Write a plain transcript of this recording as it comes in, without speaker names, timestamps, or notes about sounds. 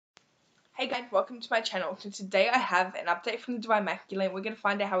Hey guys, welcome to my channel. So today I have an update from the Divine Masculine. We're going to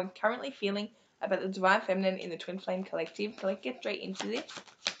find out how we're currently feeling about the Divine Feminine in the Twin Flame Collective. So let's get straight into this.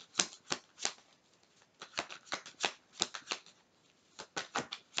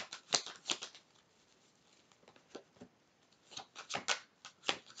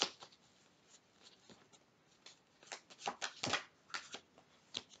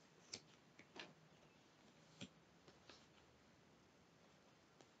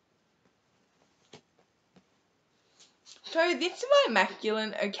 So this Divine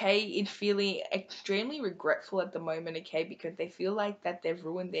Masculine, okay, is feeling extremely regretful at the moment, okay, because they feel like that they've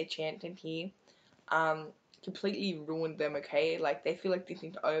ruined their chance in here. Completely ruined them, okay, like they feel like this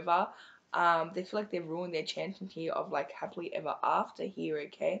is over. They feel like they've ruined their chance in here of like happily ever after here,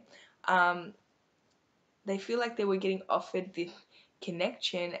 okay. They feel like they were getting offered this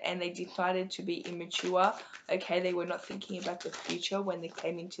connection and they decided to be immature, okay. They were not thinking about the future when they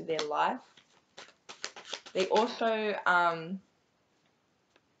came into their life. They also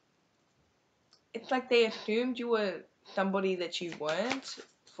it's like they assumed you were somebody that you weren't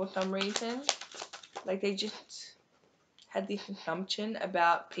for some reason. Like they just had this assumption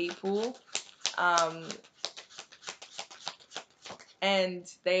about people, and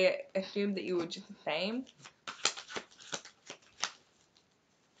they assumed that you were just the same.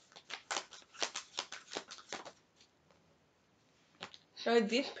 So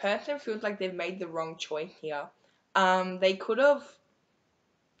this person feels like they've made the wrong choice here. They could have,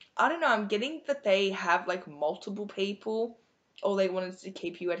 I don't know, I'm getting that they have like multiple people, or they wanted to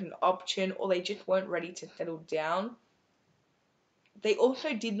keep you as an option, or they just weren't ready to settle down. They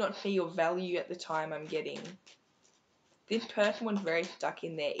also did not see your value at the time, I'm getting. This person was very stuck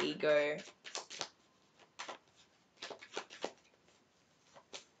in their ego.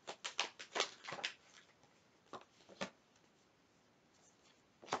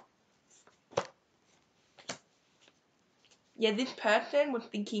 Yeah, this person was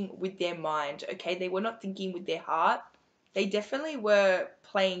thinking with their mind, okay? They were not thinking with their heart. They definitely were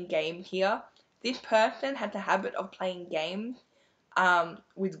playing games here. This person had the habit of playing games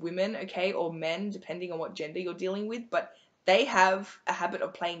with women, okay, or men, depending on what gender you're dealing with, but they have a habit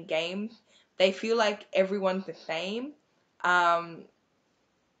of playing games. They feel like everyone's the same.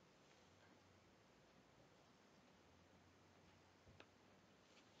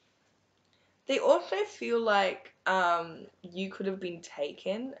 They also feel like you could have been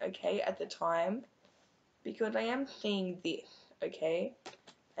taken, okay, at the time, because I am seeing this, okay,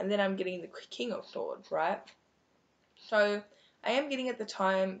 and then I'm getting the King of Swords, right? So I am getting at the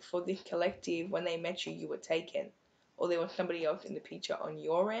time for this collective, when they met you, you were taken, or there was somebody else in the picture on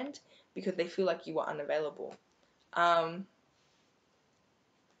your end because they feel like you were unavailable.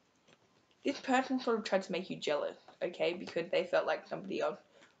 This person sort of tried to make you jealous, okay, because they felt like somebody else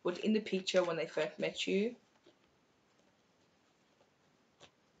was in the picture when they first met you.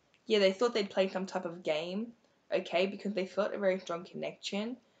 Yeah, they thought they'd play some type of game, okay, because they felt a very strong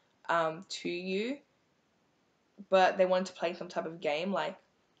connection to you, but they wanted to play some type of game, like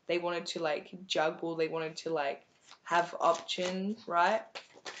they wanted to like juggle, they wanted to like have options, right?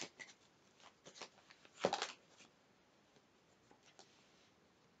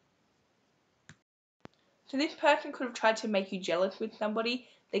 So this person could have tried to make you jealous with somebody.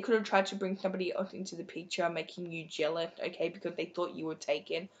 They could have tried to bring somebody else into the picture, making you jealous, okay, because they thought you were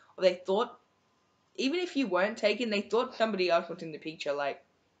taken, or they thought, even if you weren't taken, they thought somebody else was in the picture, like,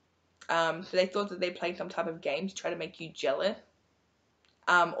 so they thought that they played some type of game to try to make you jealous,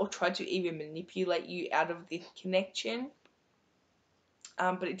 or try to even manipulate you out of this connection,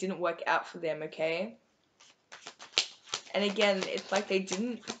 but it didn't work out for them, okay? And again, it's like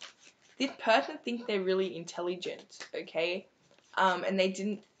this person thinks they're really intelligent, okay? And they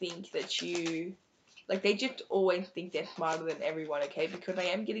didn't think that you, like, they just always think they're smarter than everyone, okay? Because I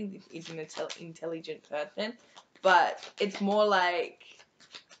am getting this is an intelligent person, but it's more like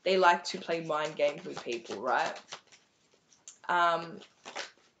they like to play mind games with people, right?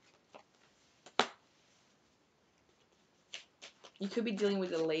 You could be dealing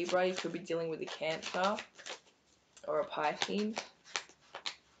with a Libra, you could be dealing with a Cancer, or a Pisces.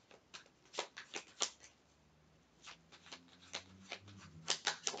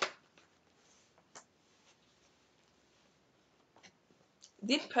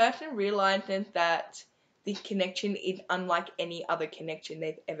 This person realizes that this connection is unlike any other connection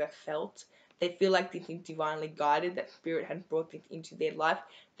they've ever felt. They feel like this is divinely guided, that spirit has brought this into their life.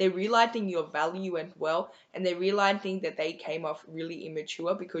 They're realizing your value as well, and they're realizing that they came off really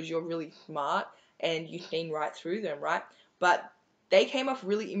immature because you're really smart and you've seen right through them, right? But they came off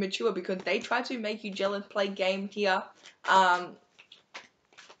really immature because they tried to make you jealous, play games here.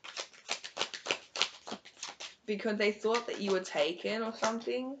 because they thought that you were taken or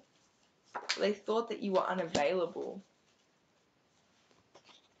something. They thought that you were unavailable.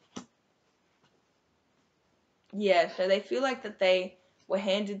 Yeah, so they feel like that they were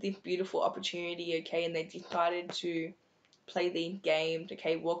handed this beautiful opportunity, okay, and they decided to play these games,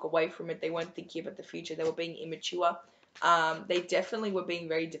 okay, walk away from it. They weren't thinking about the future. They were being immature. They definitely were being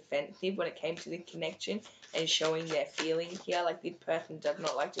very defensive when it came to the connection and showing their feelings here. Like, this person does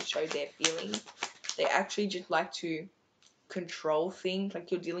not like to show their feelings. They actually just like to control things.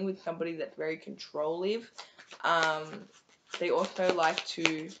 Like, you're dealing with somebody that's very controlling. They also like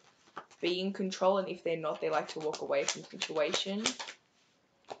to be in control, and if they're not, they like to walk away from situations.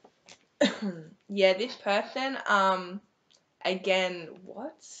 Yeah, this person, again,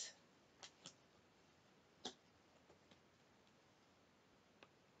 what?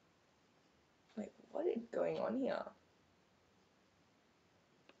 Wait, what is going on here?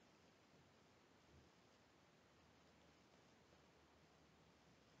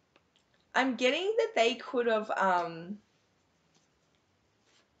 I'm getting that they could have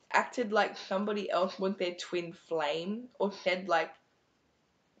acted like somebody else was their twin flame, or said like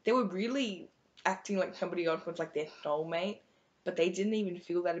they were really acting like somebody else was like their soulmate, but they didn't even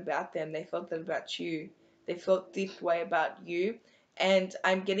feel that about them. They felt that about you. They felt this way about you. And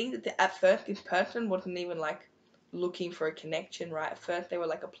I'm getting that at first this person wasn't even like looking for a connection, right? At first they were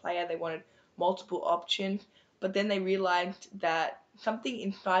like a player, they wanted multiple options, but then they realized that something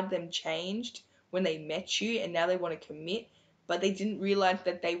inside them changed when they met you, and now they want to commit, but they didn't realize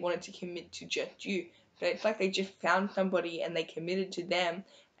that they wanted to commit to just you. So it's like they just found somebody and they committed to them,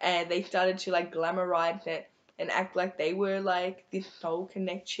 and they started to like glamorize it and act like they were like this soul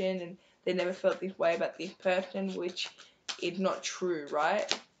connection, and they never felt this way about this person, which is not true,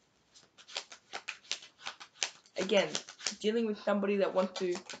 right? Again, dealing with somebody that wants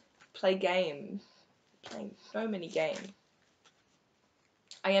to play games, playing so many games.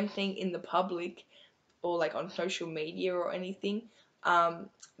 I am seeing in the public or like on social media or anything,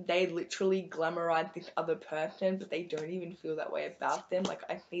 they literally glamorize this other person, but they don't even feel that way about them. Like,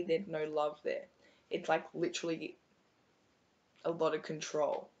 I see there's no love there. It's like literally a lot of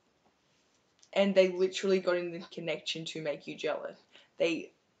control. And they literally got in this connection to make you jealous.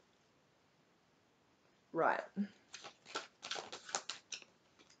 They, right.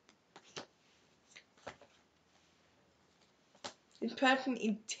 This person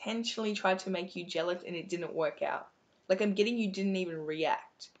intentionally tried to make you jealous and it didn't work out. Like, I'm getting you didn't even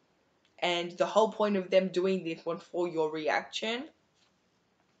react. And the whole point of them doing this was for your reaction.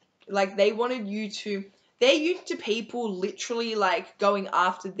 Like, they wanted you to, they're used to people literally like going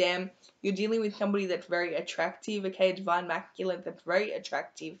after them. You're dealing with somebody that's very attractive, okay, divine masculine, that's very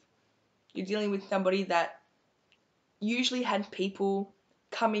attractive. You're dealing with somebody that usually had people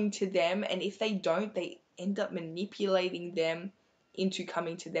coming to them, and if they don't, they end up manipulating them into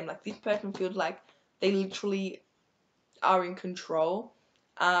coming to them. Like, this person feels like they literally are in control.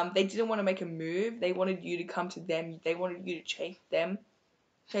 They didn't want to make a move. They wanted you to come to them. They wanted you to chase them.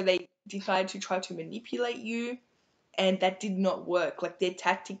 So they decided to try to manipulate you, and that did not work. Like, their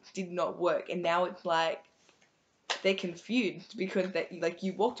tactics did not work, and now it's like they're confused because that, like,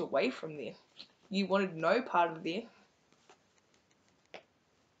 you walked away from this. You wanted no part of this.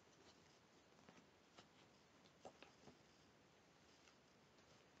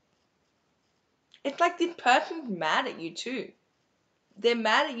 It's like this person's mad at you too. They're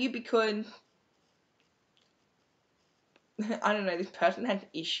mad at you because I don't know, this person has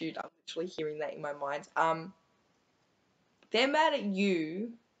issues. I'm literally hearing that in my mind. They're mad at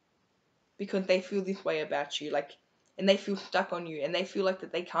you because they feel this way about you, like, and they feel stuck on you, and they feel like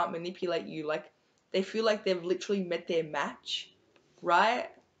that they can't manipulate you. Like, they feel like they've literally met their match, right?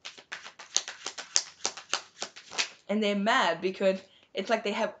 And they're mad because it's like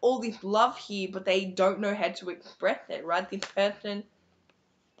they have all this love here, but they don't know how to express it, right? This person,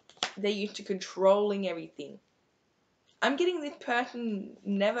 they're used to controlling everything. I'm getting this person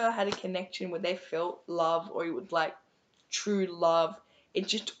never had a connection where they felt love, or it was like true love. It's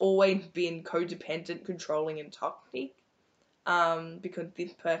just always been codependent, controlling, and toxic. Because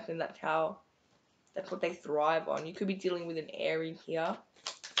this person, that's what they thrive on. You could be dealing with an Aries here.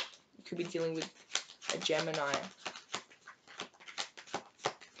 You could be dealing with a Gemini.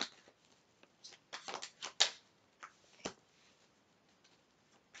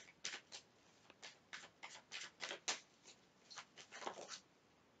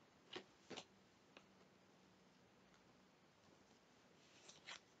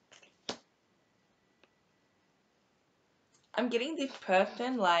 I'm getting this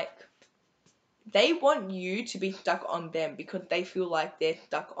person, like, they want you to be stuck on them because they feel like they're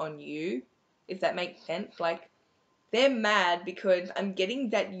stuck on you, if that makes sense. Like, they're mad because I'm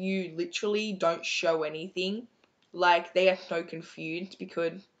getting that you literally don't show anything. Like, they are so confused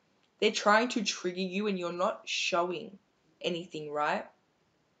because they're trying to trigger you and you're not showing anything, right?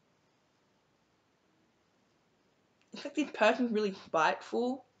 It's like this person's really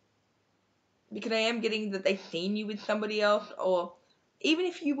spiteful because I am getting that they've seen you with somebody else, or even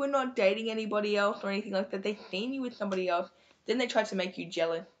if you were not dating anybody else or anything like that, they've seen you with somebody else, then they tried to make you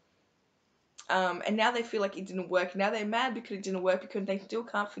jealous. And now they feel like it didn't work. Now they're mad because it didn't work because they still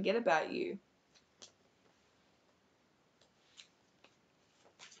can't forget about you.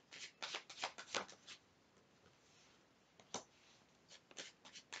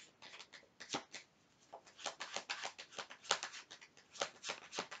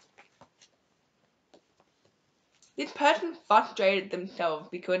 This person frustrated themselves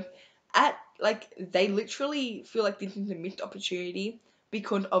because they literally feel like this is a missed opportunity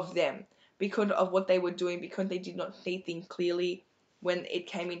because of them, because of what they were doing, because they did not see things clearly when it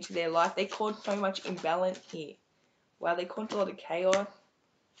came into their life. They caused so much imbalance here. Wow, they caused a lot of chaos.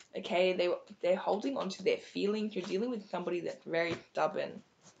 Okay, they're holding on to their feelings. You're dealing with somebody that's very stubborn,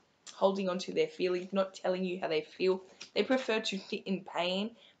 holding on to their feelings, not telling you how they feel. They prefer to sit in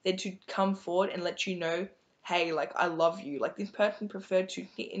pain than to come forward and let you know, hey, like, I love you. Like, this person preferred to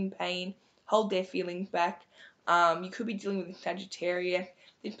sit in pain, hold their feelings back. You could be dealing with a Sagittarius.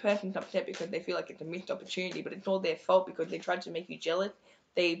 This person's upset because they feel like it's a missed opportunity, but it's all their fault because they tried to make you jealous.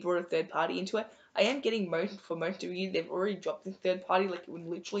 They brought a third party into it. I am getting for most of you, they've already dropped this third party like it was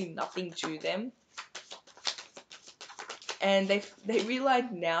literally nothing to them. And they realize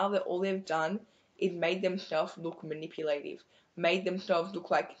now that all they've done is made themselves look manipulative, made themselves look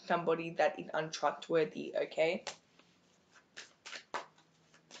like somebody that is untrustworthy, okay?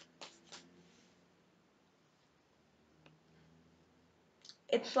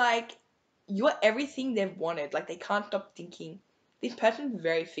 It's like you're everything they've wanted. Like, they can't stop thinking. This person's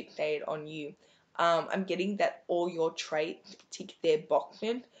very fixated on you. I'm getting that all your traits tick their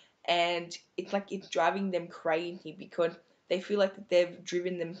boxes, and it's like it's driving them crazy because they feel like that they've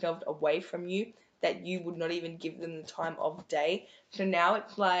driven themselves away from you, that you would not even give them the time of day. So now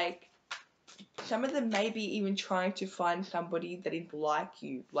it's like some of them may be even trying to find somebody that is like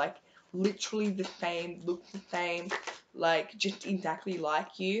you, like literally the same, looks the same, like just exactly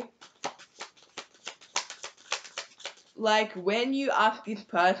like you. Like, when you ask this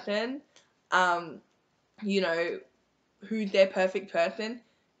person, um, you know, who's their perfect person,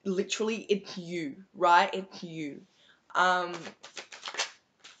 literally it's you, right? It's you. Um,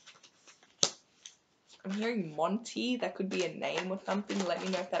 I'm hearing Monty. That could be a name or something. Let me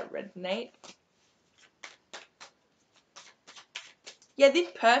know if that resonates. Yeah, this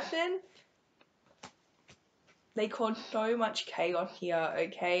person, they caused so much chaos here,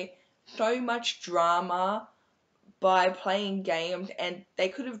 okay? So much drama by playing games, and they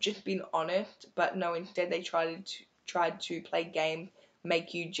could have just been honest, but no, instead they tried to play games,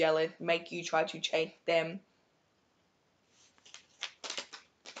 make you jealous, make you try to chase them.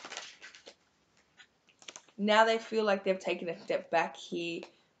 Now they feel like they've taken a step back here.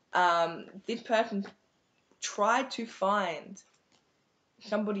 This person tried to find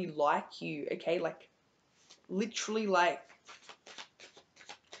somebody like you, okay? Like, literally like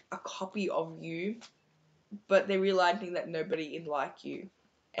a copy of you, but they're realizing that nobody is like you,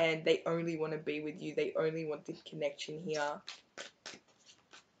 and they only want to be with you. They only want this connection here.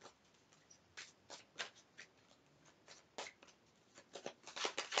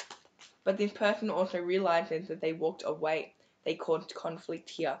 But this person also realizes that they walked away. They caused conflict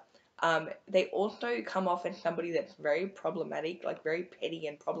here. They also come off as somebody that's very problematic, like very petty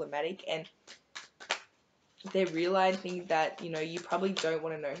and problematic, and they're realizing that, you probably don't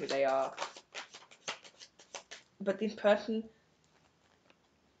want to know who they are. But this person,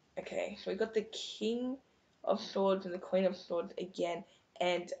 okay, so we got the King of Swords and the Queen of Swords again,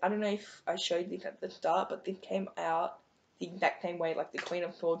 and I don't know if I showed this at the start, but this came out the exact same way, like the Queen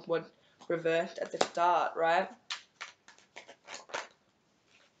of Swords was reversed at the start, right?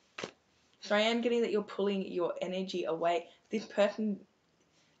 So I am getting that you're pulling your energy away. This person,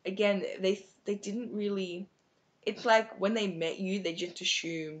 again, they didn't really. It's like when they met you, they just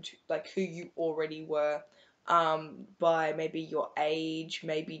assumed like who you already were, by maybe your age,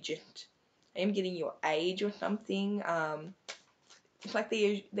 maybe just I am getting your age or something. It's like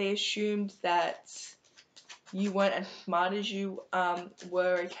they assumed that you weren't as smart as you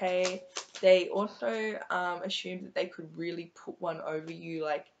were. Okay, they also assumed that they could really put one over you,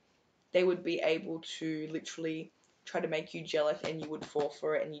 like they would be able to literally try to make you jealous and you would fall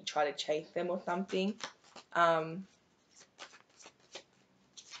for it and you try to chase them or something. Um,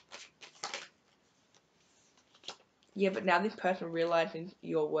 Yeah, but now this person realizing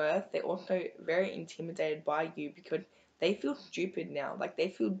your worth, they're also very intimidated by you because they feel stupid now. Like they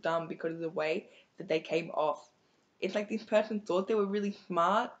feel dumb because of the way that they came off. It's like this person thought they were really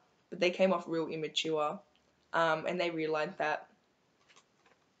smart, but they came off real immature. And they realized that.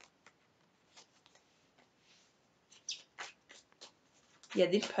 Yeah,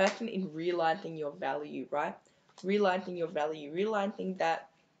 this person is realizing your value, right? Realizing your value, realizing that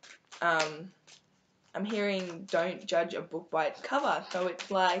um I'm hearing don't judge a book by its cover. So it's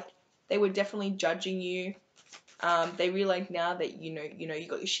like they were definitely judging you. They realize now that you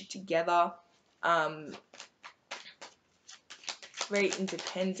got your shit together. Um, very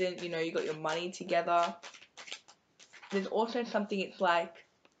independent. You got your money together. There's also something. It's like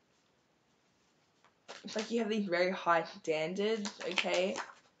you have these very high standards. Okay.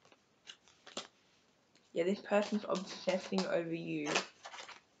 Yeah, this person's obsessing over you.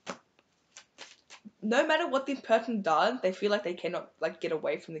 No matter what this person does, they feel like they cannot get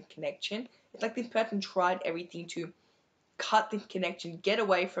away from the connection. It's like this person tried everything to cut this connection, get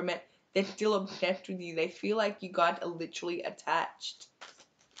away from it. They're still obsessed with you. They feel like you guys are literally attached.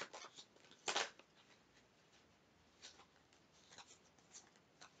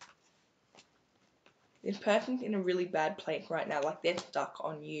 This person's in a really bad place right now. Like they're stuck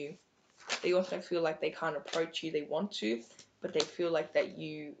on you. They also feel like they can't approach you. They want to, but they feel like that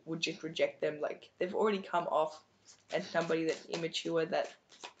you would just reject them. Like they've already come off as somebody that's immature.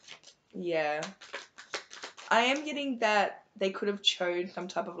 Yeah. I am getting that they could have chose some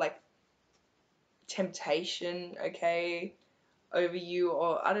type of temptation, okay, over you,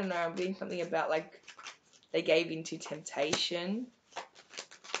 or I don't know. I'm getting something about they gave into temptation.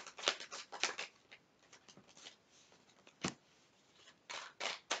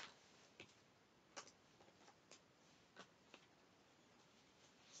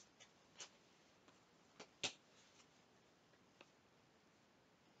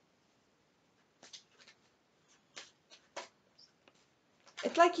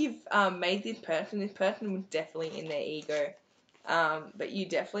 It's like you've made this person. This person was definitely in their ego, but you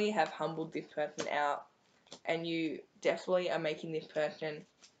definitely have humbled this person out, and you definitely are making this person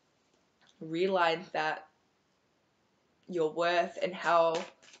realize that your worth and how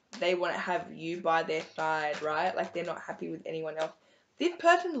they want to have you by their side, right? Like they're not happy with anyone else. This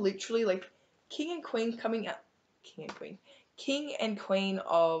person literally king and queen coming out, king and queen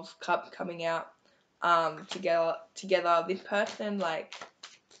of cups coming out, together. This person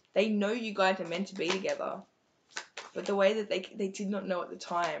they know you guys are meant to be together, but the way that they did not know at the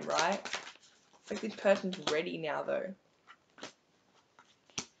time, right? It's like this person's ready now though.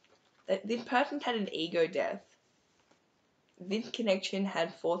 This person had an ego death. This connection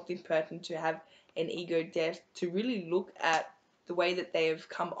had forced this person to have an ego death, to really look at the way that they have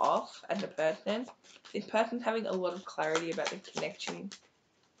come off as a person. This person's having a lot of clarity about the connection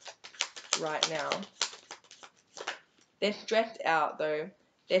right now. They're stressed out though.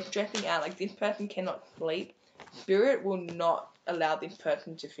 They're stressing out. Like this person cannot sleep. Spirit will not allow this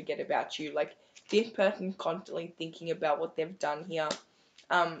person to forget about you. Like this person's constantly thinking about what they've done here.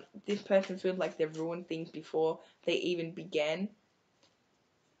 This person feels like they've ruined things before they even began.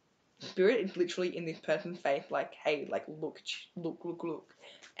 Spirit is literally in this person's face, like, hey, look.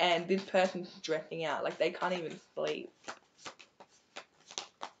 And this person's stressing out, like, they can't even sleep.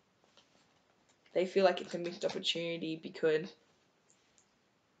 They feel like it's a missed opportunity because,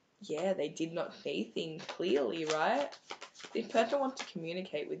 yeah, they did not see things clearly, right? This person wants to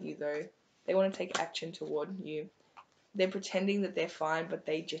communicate with you, though. They want to take action toward you. They're pretending that they're fine, but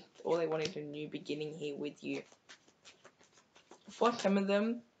all they want is a new beginning here with you. For some of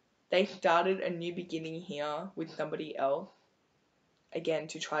them, they started a new beginning here with somebody else, again,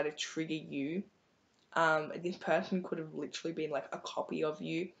 to try to trigger you. This person could have literally been like a copy of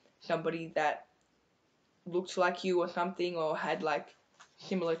you, somebody that looked like you or something, or had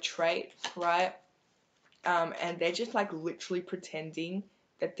similar traits, right? And they're just literally pretending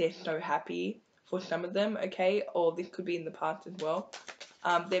that they're so happy for some of them, okay? Or this could be in the past as well.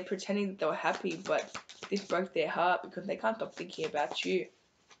 They're pretending that they were happy, but this broke their heart because they can't stop thinking about you.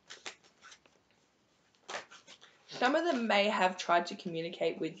 Some of them may have tried to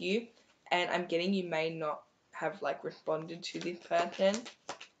communicate with you, and I'm getting you may not have responded to this person.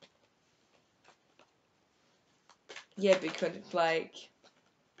 Yeah, because it's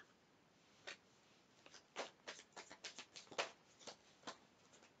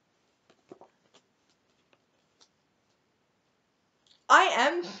I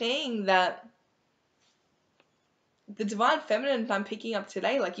am seeing that the divine feminines I'm picking up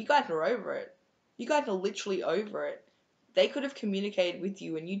today, you guys are over it. You guys are literally over it. They could have communicated with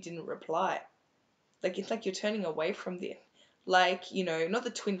you and you didn't reply. Like, it's like you're turning away from this. Like, you know, not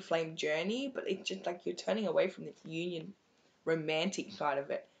the twin flame journey, but it's just like you're turning away from this union romantic side of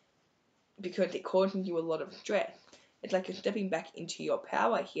it because it causing you a lot of stress. It's like you're stepping back into your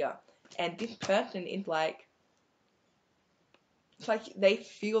power here. And this person is like, it's like they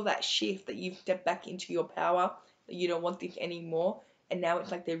feel that shift that you've stepped back into your power, that you don't want this anymore. And now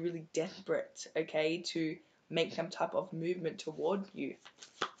it's like they're really desperate, okay, to make some type of movement toward you.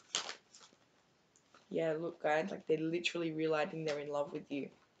 Yeah, look, guys, like they're literally realizing they're in love with you.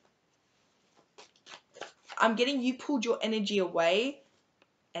 I'm getting you pulled your energy away,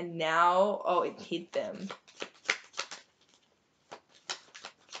 and now, oh, it hit them.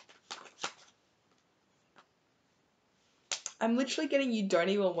 I'm literally getting you don't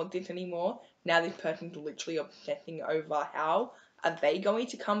even want this anymore. Now this person's literally obsessing over how are they going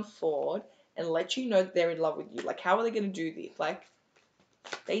to come forward and let you know that they're in love with you. Like, how are they going to do this? Like,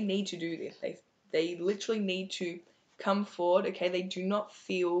 they need to do this. They literally need to come forward, okay? They do not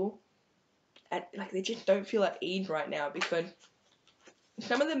feel they just don't feel at ease right now because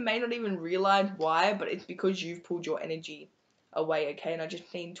some of them may not even realize why, but it's because you've pulled your energy away, okay? And I just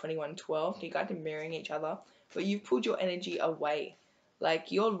seen 2112, so you guys are mirroring each other, but you've pulled your energy away.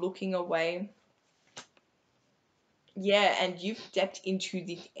 Like, you're looking away. Yeah, and you've stepped into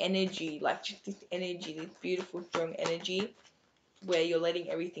this energy, like just this energy, this beautiful, strong energy where you're letting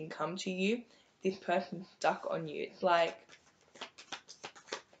everything come to you. This person's stuck on you. It's like,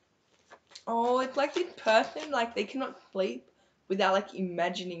 oh, it's like this person, like they cannot sleep without like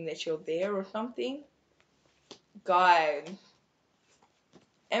imagining that you're there or something. Guys,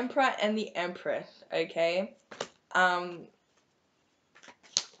 Emperor and the Empress, okay?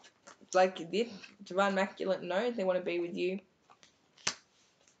 Like this Divine Masculine knows they want to be with you.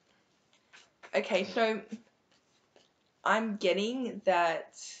 Okay, so I'm getting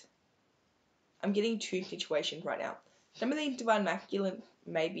two situations right now. Some of these Divine Masculine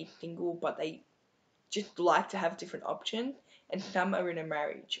may be single, but they just like to have different options, and some are in a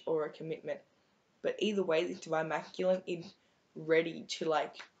marriage or a commitment. But either way, this Divine Masculine is ready to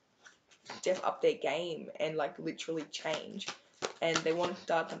like step up their game and like literally change, and they want to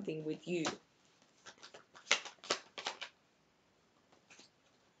start something with you.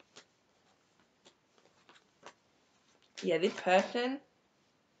 Yeah, this person,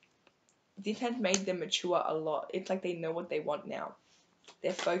 this has made them mature a lot. It's like they know what they want now.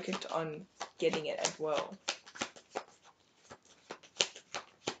 They're focused on getting it as well.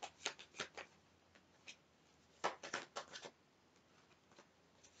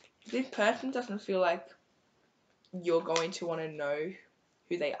 This person doesn't feel like you're going to want to know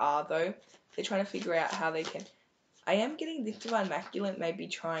who they are, though. They're trying to figure out how they can. I am getting this Divine Masculine maybe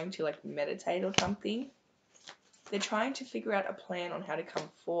trying to like meditate or something. They're trying to figure out a plan on how to come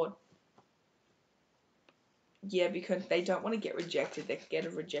forward. Yeah, because they don't want to get rejected. They're scared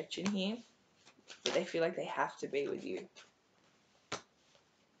of rejection here, but they feel like they have to be with you.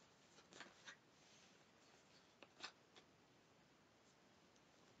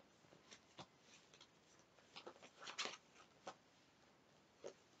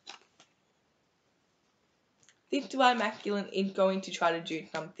 This Divine Masculine is going to try to do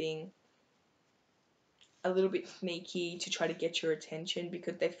something a little bit sneaky to try to get your attention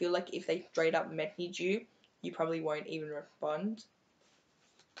because they feel like if they straight up message you, you probably won't even respond.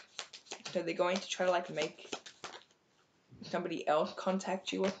 So they're going to try to like make somebody else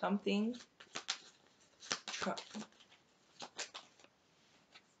contact you or something.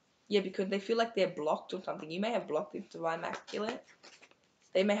 Yeah, because they feel like they're blocked or something. You may have blocked this Divine Masculine.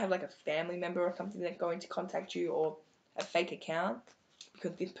 They may have like a family member or something that's going to contact you, or a fake account,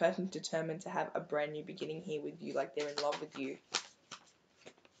 because this person's determined to have a brand new beginning here with you, like they're in love with you.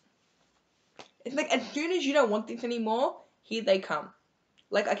 It's like as soon as you don't want this anymore, here they come.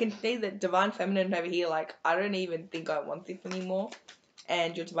 Like I can see that Divine Feminine over here, like I don't even think I want this anymore,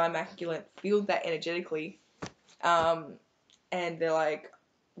 and your Divine Masculine feels that energetically, and they're like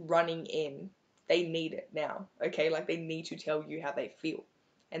running in. They need it now, okay? Like they need to tell you how they feel,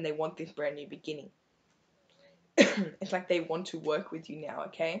 and they want this brand new beginning. It's like they want to work with you now,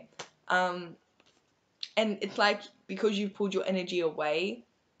 okay? And it's like because you've pulled your energy away,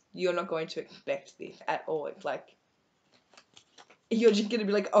 you're not going to expect this at all. It's like you're just gonna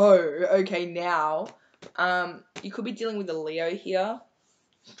be like, oh, okay, now. You could be dealing with a Leo here,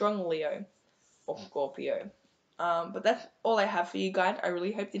 strong Leo or Scorpio. But that's all I have for you guys. I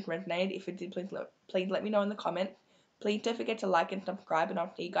really hope this resonated. If it did, please let me know in the comments. Please don't forget to like and subscribe, and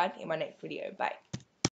I'll see you guys in my next video. Bye.